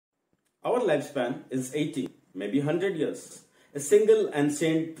Our lifespan is 80, maybe 100 years. A single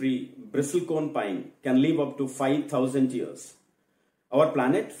ancient tree, Bristlecone Pine, can live up to 5,000 years. Our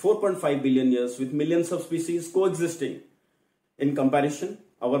planet, 4.5 billion years with millions of species coexisting. In comparison,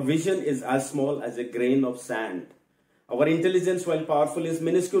 our vision is as small as a grain of sand. Our intelligence, while powerful, is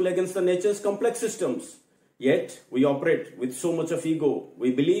minuscule against the nature's complex systems. Yet, we operate with so much of ego. We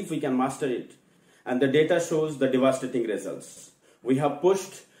believe we can master it. And the data shows the devastating results. We have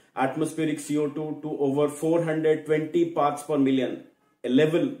pushed atmospheric CO2 to over 420 parts per million, a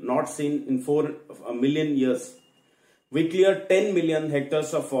level not seen in 4 million years. We clear 10 million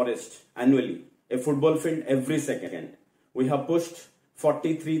hectares of forest annually, a football field every second. We have pushed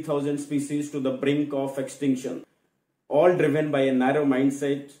 43,000 species to the brink of extinction, all driven by a narrow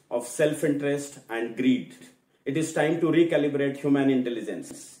mindset of self-interest and greed. It is time to recalibrate human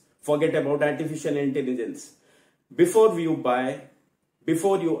intelligence. Forget about artificial intelligence. Before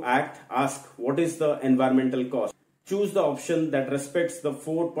you act, ask what is the environmental cost. Choose the option that respects the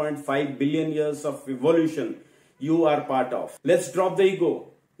 4.5 billion years of evolution you are part of. Let's drop the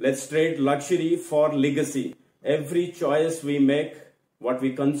ego. Let's trade luxury for legacy. Every choice we make, what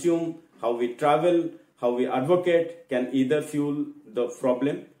we consume, how we travel, how we advocate can either fuel the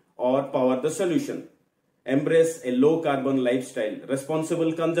problem or power the solution. Embrace a low carbon lifestyle,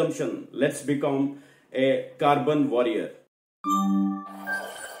 responsible consumption. Let's become a carbon warrior.